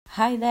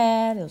Hi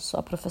there, eu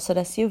sou a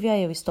professora Silvia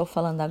e eu estou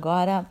falando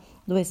agora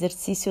do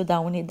exercício da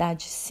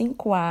unidade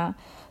 5A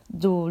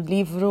do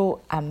livro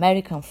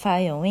American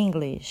File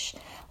English.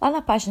 Lá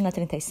na página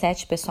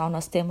 37, pessoal,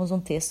 nós temos um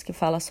texto que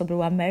fala sobre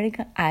o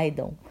American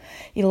Idol.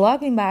 E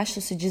logo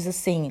embaixo se diz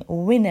assim,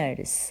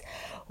 winners.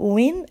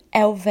 Win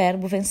é o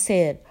verbo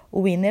vencer,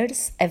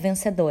 winners é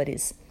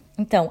vencedores.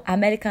 Então,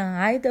 American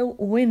Idol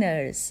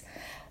winners.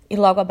 E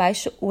logo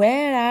abaixo,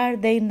 where are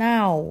they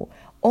now?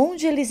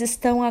 Onde eles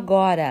estão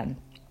agora?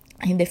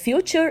 In the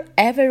future,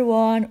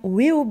 everyone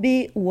will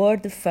be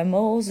world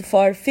famous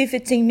for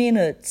 15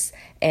 minutes.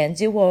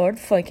 Andy Ward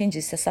foi quem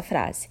disse essa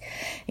frase.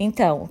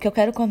 Então, o que eu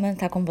quero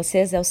comentar com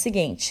vocês é o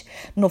seguinte.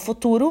 No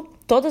futuro,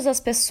 todas as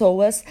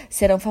pessoas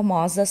serão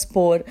famosas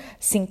por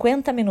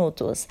 50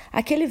 minutos.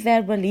 Aquele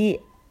verbo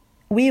ali,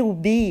 will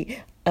be,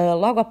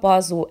 logo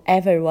após o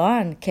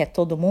everyone, que é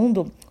todo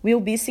mundo, will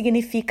be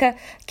significa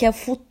que é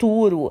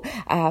futuro.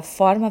 A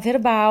forma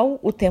verbal,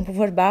 o tempo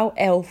verbal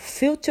é o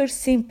future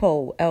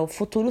simple, é o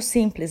futuro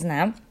simples,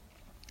 né?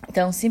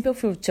 Então, simple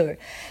future.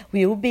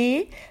 Will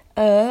be,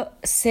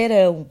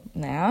 serão,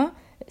 né?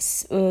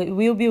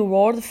 Will be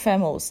world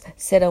famous,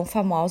 serão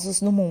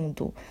famosos no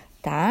mundo,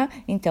 tá?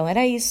 Então,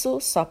 era isso,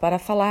 só para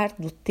falar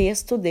do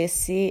texto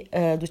desse,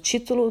 do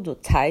título, do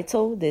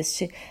title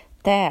deste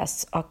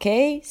test,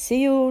 ok?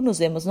 See you, nos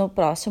vemos no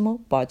próximo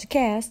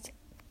podcast.